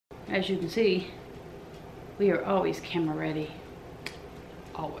as you can see, we are always camera ready.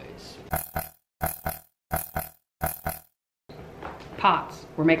 Always. Pots.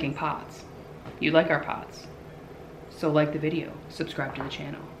 We're making pots. You like our pots. So like the video, subscribe to the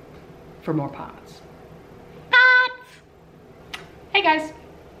channel for more pots. Pots! Hey guys,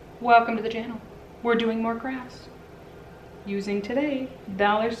 welcome to the channel. We're doing more crafts. Using today,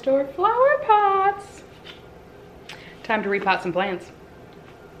 dollar store flower pots. Time to repot some plants.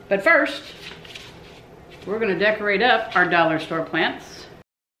 But first, we're gonna decorate up our dollar store plants.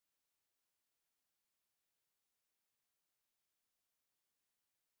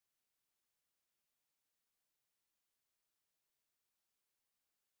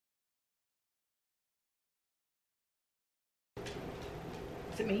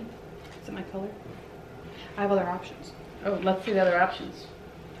 Is it me? Is it my color? I have other options. Oh, let's see the other options.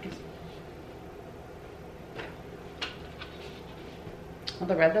 Well,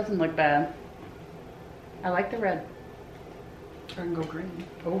 the red doesn't look bad. I like the red. Or I can go green.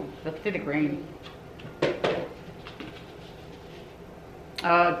 Oh, let's do the green.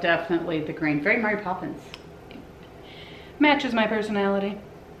 Oh, definitely the green. Very Mary Poppins. Matches my personality.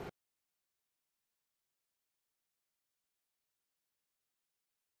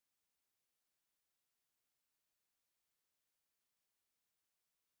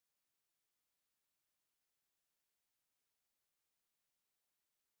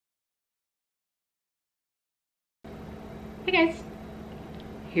 Hey guys,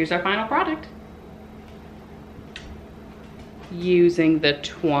 here's our final product. Using the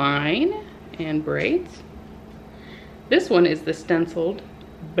twine and braids. This one is the stenciled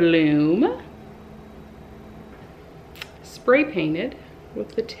bloom. Spray painted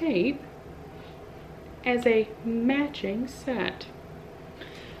with the tape as a matching set.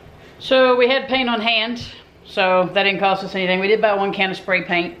 So we had paint on hand, so that didn't cost us anything. We did buy 1 can of spray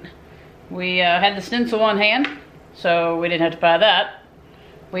paint. We had the stencil on hand, so we didn't have to buy that.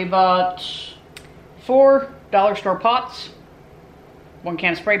 We bought 4 dollar store pots, 1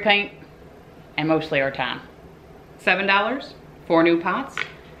 can of spray paint, and mostly our time. $7, 4 new pots.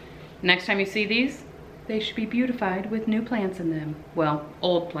 Next time you see these, they should be beautified with new plants in them. Well,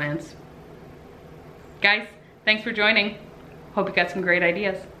 old plants. Guys, thanks for joining. Hope you got some great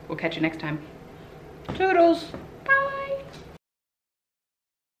ideas. We'll catch you next time. Toodles. Bye.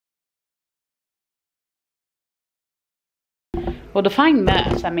 Well, define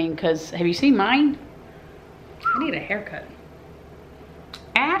mess. I mean, because have you seen mine? I need a haircut.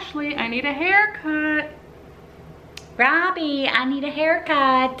 Ashley, I need a haircut. Robbie, I need a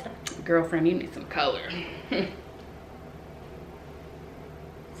haircut. Girlfriend, you need some color.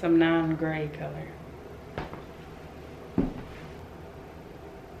 Some non-gray color.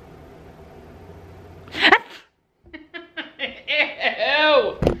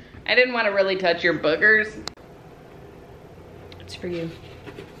 Ew! I didn't want to really touch your boogers. It's for you.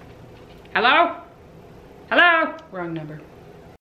 Hello? Hello? Wrong number.